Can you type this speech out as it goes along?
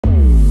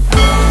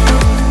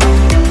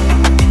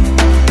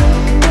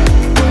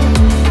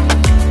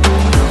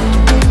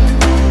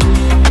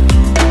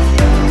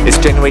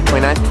January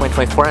 29th,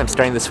 2024. I'm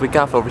starting this week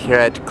off over here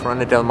at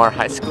Corona Del Mar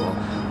High School.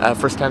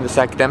 First time this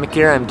academic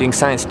year, I'm doing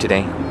science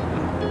today.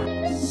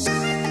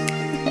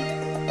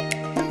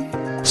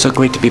 So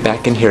great to be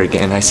back in here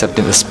again. I subbed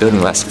in this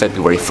building last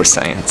February for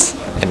science,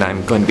 and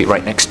I'm going to be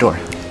right next door.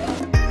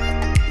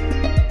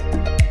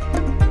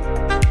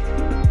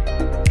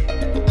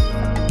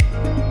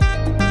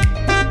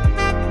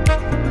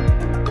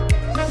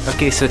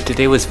 Okay, so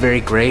today was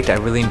very great. I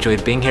really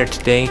enjoyed being here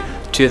today.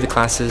 2 of the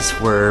classes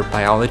were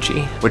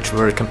biology, which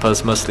were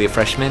composed mostly of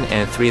freshmen,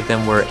 and 3 of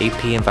them were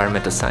AP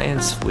environmental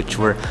science, which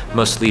were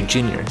mostly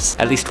juniors.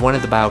 At least one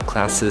of the bio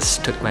classes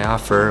took my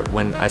offer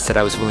when I said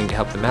I was willing to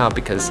help them out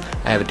because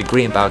I have a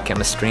degree in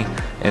biochemistry,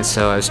 and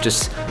so I was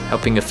just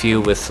helping a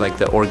few with like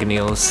the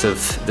organelles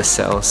of the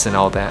cells and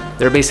all that.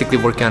 They're basically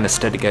working on a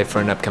study guide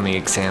for an upcoming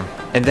exam.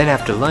 And then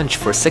after lunch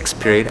for 6th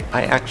period,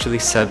 I actually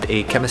subbed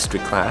a chemistry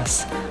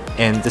class.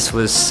 And this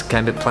was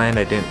kind of planned.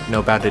 I didn't know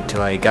about it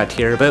till I got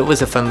here, but it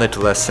was a fun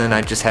little lesson.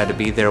 I just had to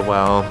be there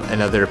while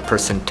another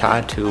person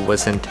taught who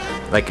wasn't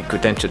like a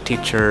credential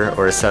teacher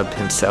or a sub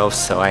himself,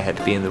 so I had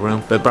to be in the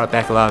room. But it brought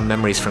back a lot of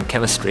memories from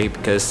chemistry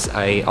because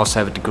I also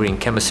have a degree in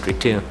chemistry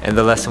too. And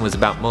the lesson was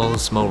about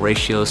moles, mole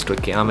ratios,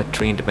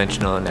 stoichiometry, and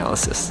dimensional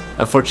analysis.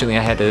 Unfortunately,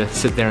 I had to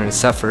sit there and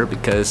suffer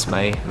because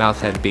my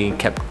mouth had to be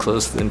kept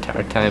closed the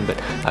entire time, but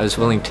I was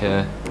willing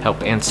to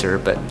help answer,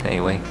 but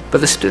anyway. But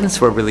the students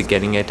were really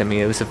getting it. I mean,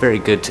 it was a very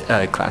good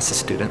class of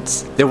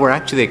students. There were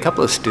actually a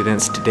couple of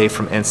students today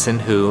from Ensign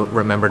who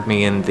remembered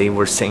me and they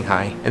were saying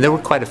hi. And there were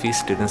quite a few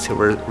students who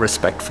were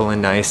respectful and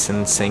nice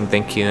and saying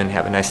thank you and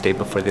have a nice day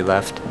before they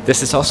left.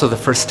 This is also the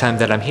first time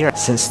that I'm here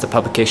since the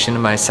publication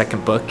of my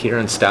 2nd book here,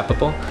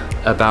 Unstoppable,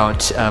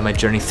 about my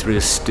journey through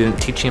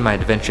student teaching, my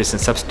adventures in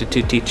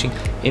substitute teaching,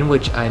 in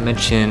which I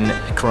mention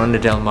Corona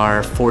Del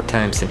Mar 4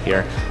 times in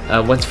here.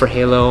 Once for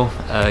Halo,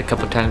 a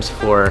couple times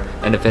for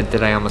an event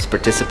that I almost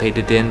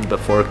participated in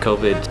before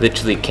COVID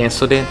literally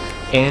canceled it,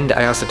 and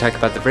I also talk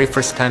about the very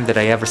first time that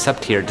I ever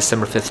subbed here,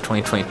 December 5th,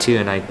 2022,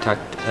 and I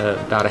talked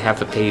about a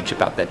half a page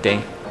about that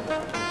day.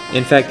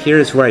 In fact, here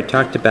is where I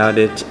talked about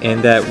it,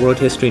 and that world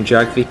history and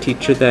geography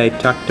teacher that I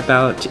talked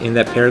about in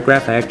that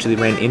paragraph, I actually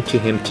ran into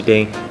him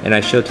today, and I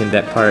showed him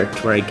that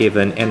part where I gave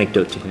an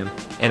anecdote to him.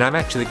 And I'm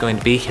actually going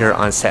to be here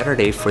on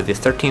Saturday for the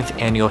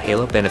 13th annual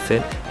Halo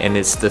benefit, and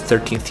it's the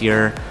 13th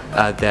year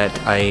that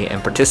I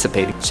am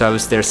participating. So I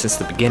was there since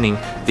the beginning.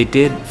 They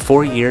did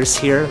 4 years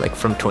here, like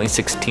from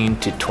 2016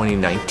 to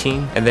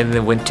 2019, and then they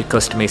went to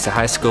Costa Mesa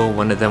High School.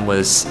 One of them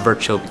was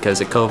virtual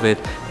because of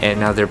COVID, and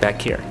now they're back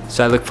here.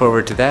 So I look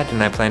forward to that,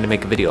 and I plan to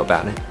make a video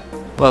about it.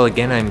 Well,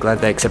 again, I'm glad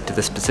that I accepted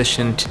this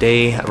position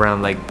today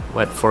around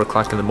 4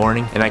 o'clock in the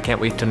morning, and I can't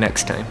wait till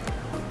next time.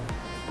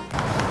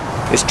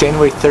 It's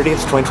January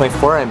 30th,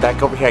 2024. I'm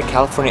back over here at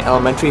California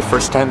Elementary,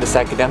 first time this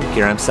academic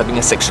year. I'm subbing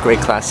a 6th grade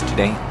class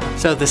today.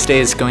 So this day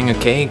is going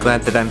okay,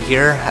 glad that I'm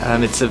here.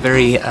 It's a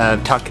very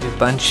talkative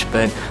bunch,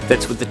 but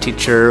that's what the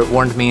teacher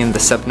warned me in the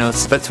sub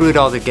notes. But through it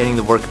all, they're getting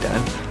the work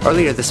done.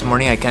 Earlier this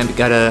morning, I kind of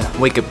got a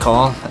wake-up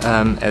call,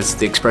 as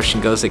the expression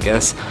goes, I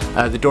guess.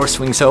 The door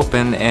swings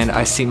open, and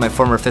I see my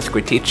former 5th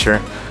grade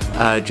teacher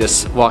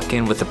just walk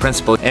in with the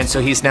principal. And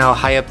so he's now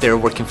high up there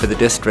working for the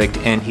district,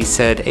 and he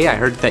said, "Hey, I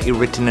heard that you've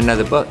written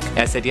another book." And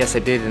I said, "Yes, I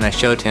did," and I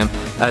showed him.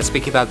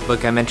 Speaking about the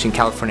book, I mentioned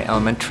California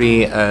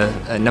Elementary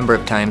a number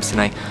of times,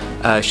 and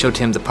I showed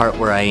him the part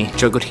where I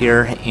juggled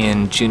here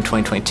in June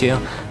 2022,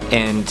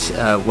 and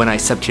when I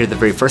subbed here the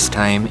very first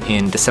time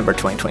in December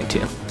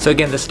 2022. So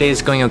again, this day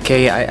is going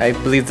okay. I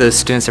believe the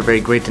students are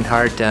very great and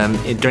hard.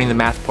 During the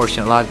math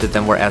portion, a lot of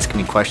them were asking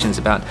me questions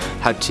about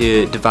how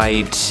to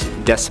divide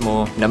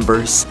decimal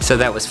numbers, so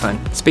that was fun.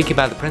 Speaking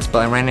about the principal,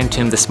 I ran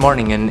into him this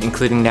morning, and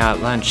including now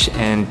at lunch,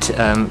 and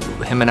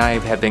him and I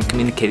have been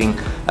communicating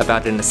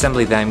about an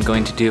assembly that I'm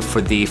going to do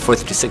for the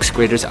 4th to 6th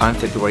graders on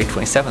February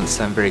 27th,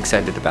 so I'm very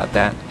excited about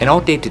that. And all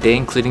day today,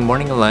 including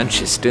morning and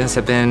lunch, students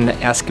have been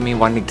asking me,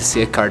 wanting to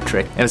see a card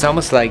trick. And it was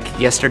almost like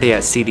yesterday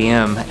at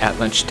CDM at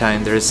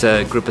lunchtime, there's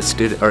a group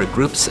of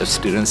groups of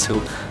students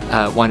who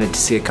wanted to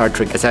see a card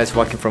trick as I was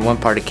walking from one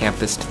part of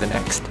campus to the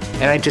next.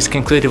 And I just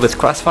concluded with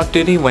crosswalk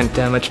duty, went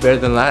much better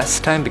than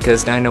last time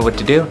because now I know what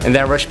to do. And then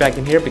I rushed back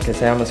in here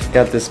because I almost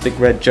forgot this big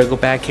red juggle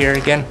bag here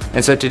again.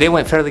 And so today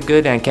went fairly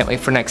good, and I can't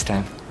wait for next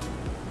time.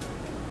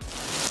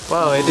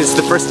 Well, it is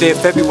the first day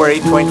of February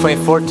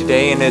 2024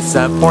 today, and it's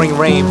pouring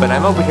rain, but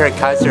I'm over here at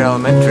Kaiser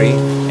Elementary,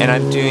 and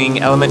I'm doing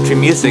elementary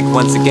music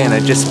once again. I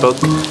just spoke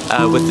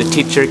with the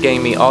teacher,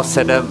 getting me all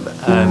set up,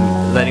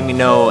 letting me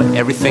know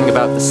everything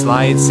about the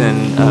slides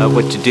and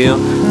what to do.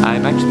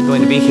 I'm actually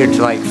going to be here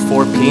till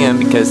 4 p.m.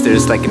 because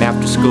there's an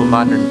after-school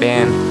modern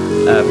band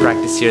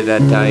practice here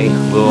that I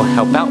will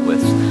help out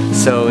with.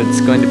 So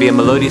it's going to be a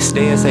melodious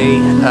day, as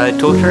I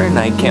told her, and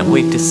I can't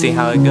wait to see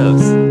how it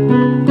goes.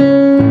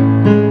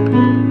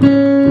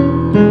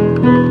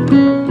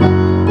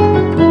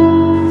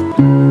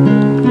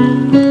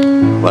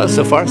 Well, so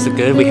So far so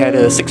good. We had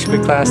a 6th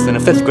grade class, then a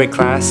 5th grade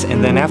class,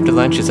 and then after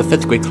lunch is a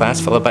 5th grade class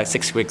followed by a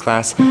 6th grade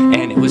class,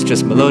 and it was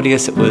just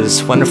melodious. It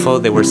was wonderful.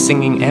 They were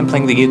singing and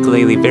playing the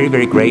ukulele very,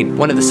 very great.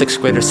 One of the 6th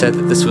graders said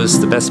that this was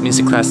the best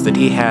music class that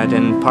he had,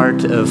 and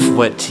part of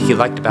what he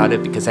liked about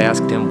it, because I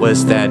asked him,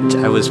 was that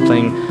I was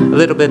playing a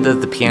little bit of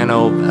the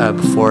piano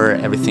before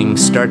everything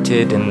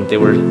started, and they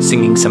were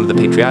singing some of the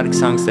patriotic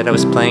songs that I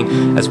was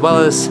playing, as well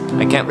as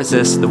I Can't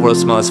Resist, The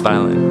World's Smallest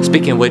Violin.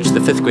 Speaking of which,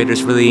 the 5th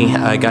graders really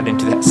got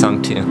into that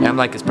song too. And I'm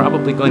like, it's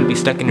probably going to be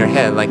stuck in your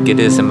head like it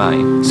is in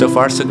mine. So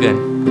far so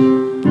good.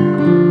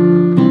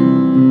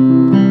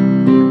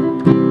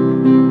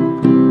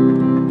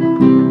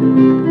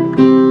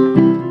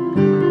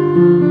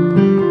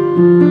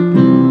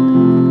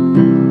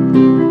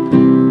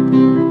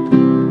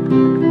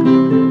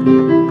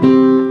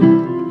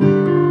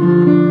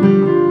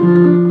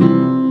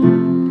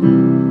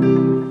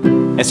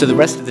 And so the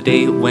rest of the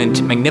day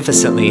went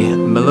magnificently,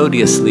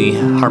 melodiously,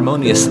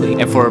 harmoniously,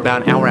 and for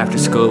about an hour after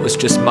school it was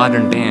just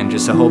modern band,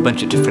 just a whole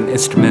bunch of different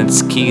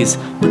instruments, keys,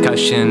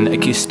 percussion,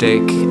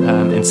 acoustic,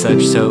 and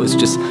such. So it was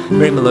just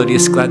very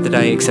melodious. Glad that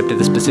I accepted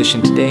this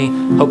position today.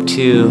 Hope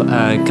to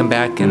come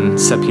back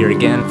and sub here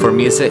again for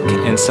music,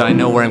 and so I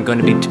know where I'm going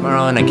to be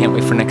tomorrow, and I can't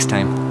wait for next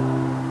time.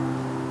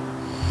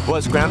 Well,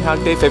 it's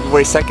Groundhog Day,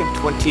 February 2nd,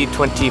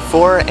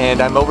 2024,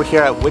 and I'm over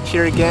here at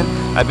Whittier again.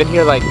 I've been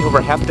here like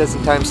over half a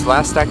dozen times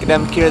last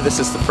academic year. This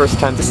is the first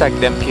time this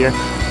academic year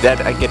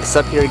that I get to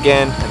sub here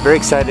again. I'm very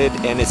excited,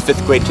 and it's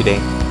 5th grade today.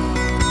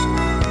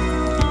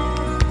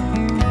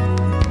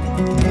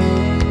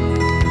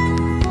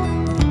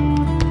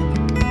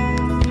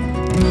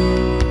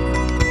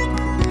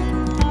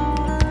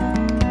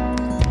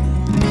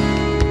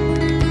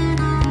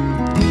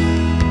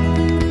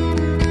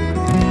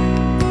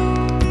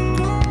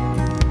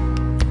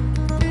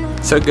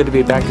 So good to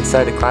be back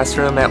inside a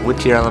classroom at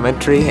Whittier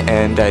Elementary,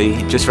 and I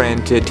just ran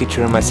into a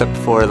teacher whom I subbed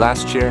for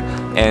last year,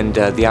 and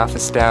the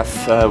office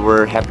staff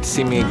were happy to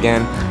see me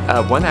again.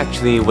 One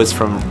actually was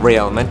from Ray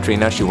Elementary,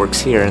 now she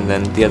works here, and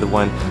then the other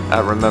one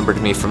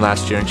remembered me from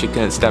last year, and she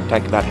couldn't stop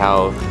talking about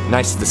how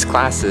nice this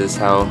class is,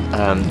 how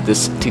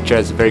this teacher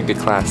has a very good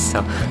class.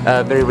 So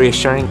very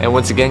reassuring, and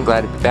once again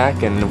glad to be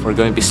back, and we're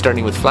going to be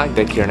starting with Flag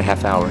Deck here in a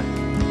half hour.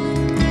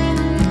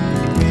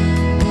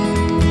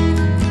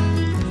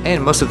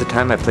 And most of the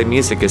time I play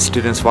music as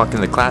students walk in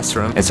the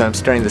classroom, and so I'm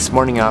starting this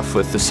morning off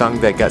with the song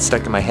that got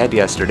stuck in my head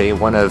yesterday,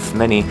 one of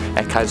many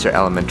at Kaiser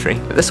Elementary.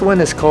 This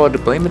one is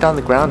called Blame It on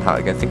the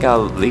Groundhog. I think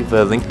I'll leave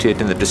a link to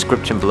it in the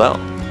description below.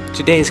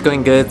 Today is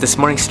going good. This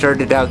morning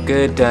started out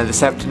good.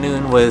 This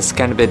afternoon was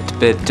kind of a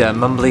bit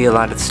mumbly. A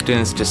lot of the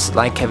students just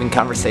like having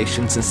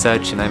conversations and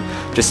such, and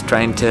I'm just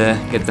trying to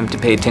get them to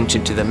pay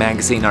attention to the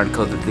magazine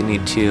article that they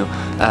need to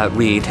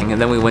read.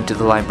 And then we went to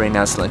the library.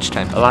 Now it's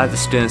lunchtime. A lot of the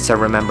students are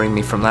remembering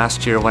me from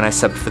last year when I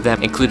subbed for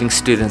them, including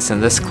students in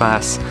this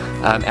class.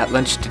 At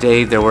lunch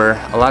today there were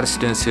a lot of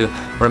students who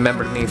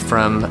remembered me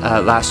from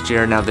last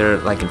year. Now they're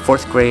like in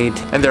 4th grade,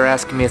 and they're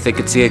asking me if they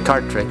could see a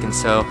card trick, and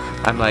so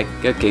I'm like,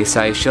 okay,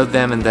 so I showed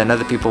them, and then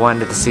other people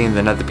wanted to see, and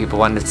then other people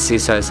wanted to see,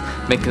 so I was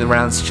making the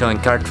rounds showing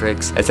card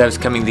tricks. As I was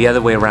coming the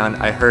other way around,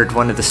 I heard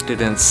one of the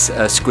students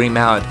scream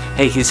out,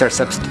 "Hey, he's our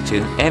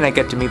substitute." And I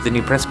got to meet the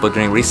new principal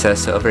during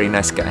recess, so a very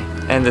nice guy.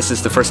 And this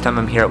is the first time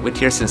I'm here at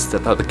Whittier since the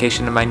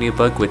publication of my new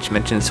book, which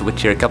mentions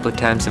Whittier a couple of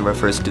times and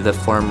refers to the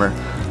former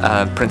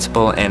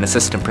principal and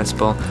assistant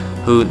principal,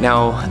 who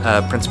now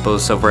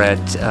principals over at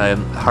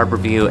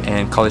Harborview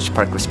and College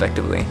Park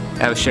respectively.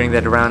 I was sharing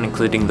that around,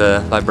 including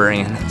the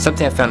librarian.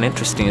 Something I found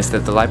interesting is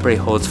that the library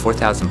holds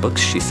 4,000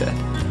 books, she said.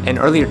 And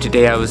earlier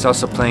today I was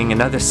also playing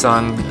another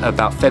song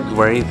about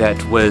February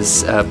that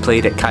was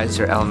played at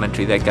Kaiser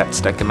Elementary that got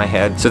stuck in my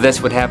head. So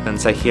that's what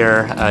happens. I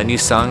hear new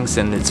songs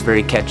and it's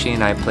very catchy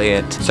and I play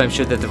it. So I'm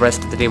sure that the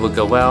rest of the day will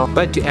go well.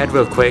 But to add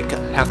real quick,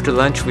 after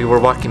lunch we were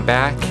walking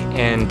back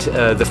and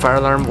the fire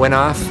alarm went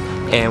off,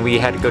 and we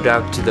had to go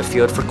down to the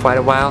field for quite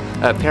a while.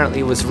 Apparently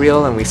it was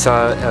real, and we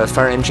saw a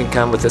fire engine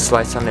come with its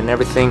lights on and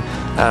everything,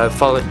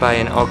 followed by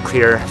an all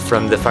clear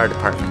from the fire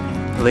department.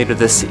 Later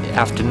this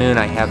afternoon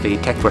I have a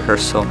tech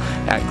rehearsal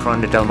at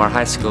Corona Del Mar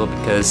High School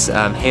because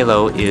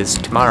Halo is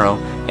tomorrow,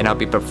 and I'll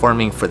be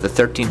performing for the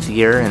 13th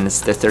year, and it's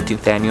the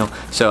 13th annual,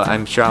 so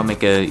I'm sure I'll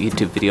make a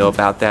YouTube video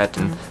about that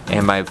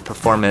and my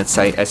performance.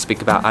 I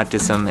speak about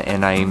autism,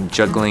 and I'm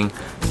juggling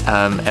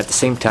at the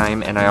same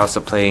time, and I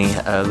also play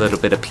a little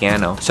bit of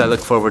piano, so I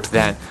look forward to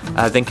that.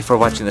 Thank you for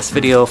watching this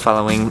video,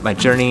 following my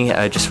journey.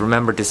 Just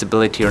remember,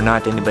 disability or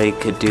not, anybody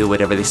could do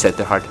whatever they set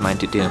their heart and mind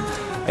to do.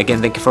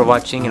 Again, thank you for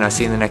watching, and I'll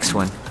see you in the next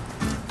one.